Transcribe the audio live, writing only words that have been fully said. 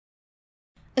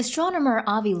Astronomer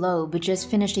Avi Loeb just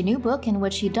finished a new book in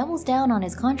which he doubles down on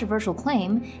his controversial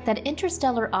claim that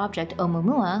interstellar object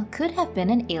Oumuamua could have been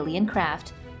an alien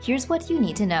craft. Here's what you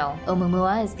need to know.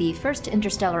 Oumuamua is the first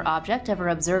interstellar object ever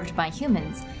observed by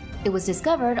humans. It was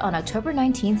discovered on October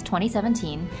 19,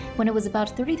 2017, when it was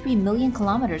about 33 million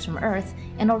kilometers from Earth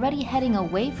and already heading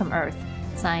away from Earth.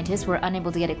 Scientists were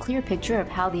unable to get a clear picture of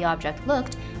how the object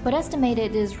looked, but estimate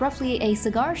it is roughly a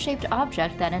cigar-shaped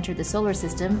object that entered the solar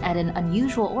system at an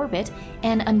unusual orbit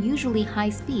and unusually high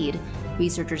speed.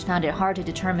 Researchers found it hard to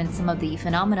determine some of the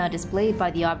phenomena displayed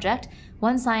by the object.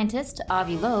 One scientist,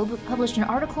 Avi Loeb, published an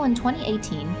article in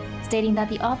 2018 stating that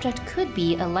the object could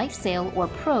be a life sail or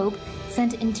probe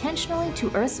sent intentionally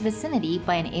to Earth's vicinity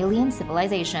by an alien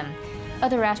civilization.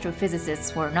 Other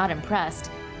astrophysicists were not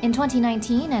impressed. In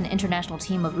 2019, an international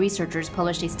team of researchers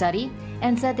published a study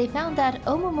and said they found that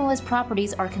Oumuamua's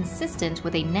properties are consistent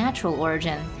with a natural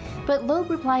origin. But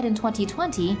Loeb replied in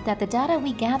 2020 that the data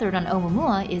we gathered on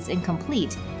Oumuamua is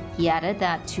incomplete. He added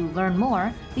that to learn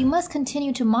more, we must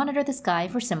continue to monitor the sky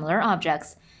for similar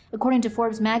objects. According to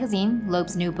Forbes magazine,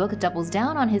 Loeb's new book doubles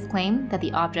down on his claim that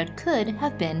the object could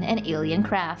have been an alien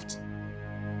craft.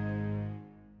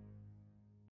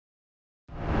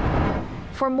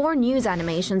 For more news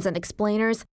animations and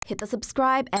explainers, hit the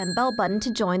subscribe and bell button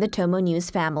to join the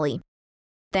TomoNews family.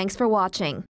 Thanks for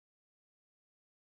watching.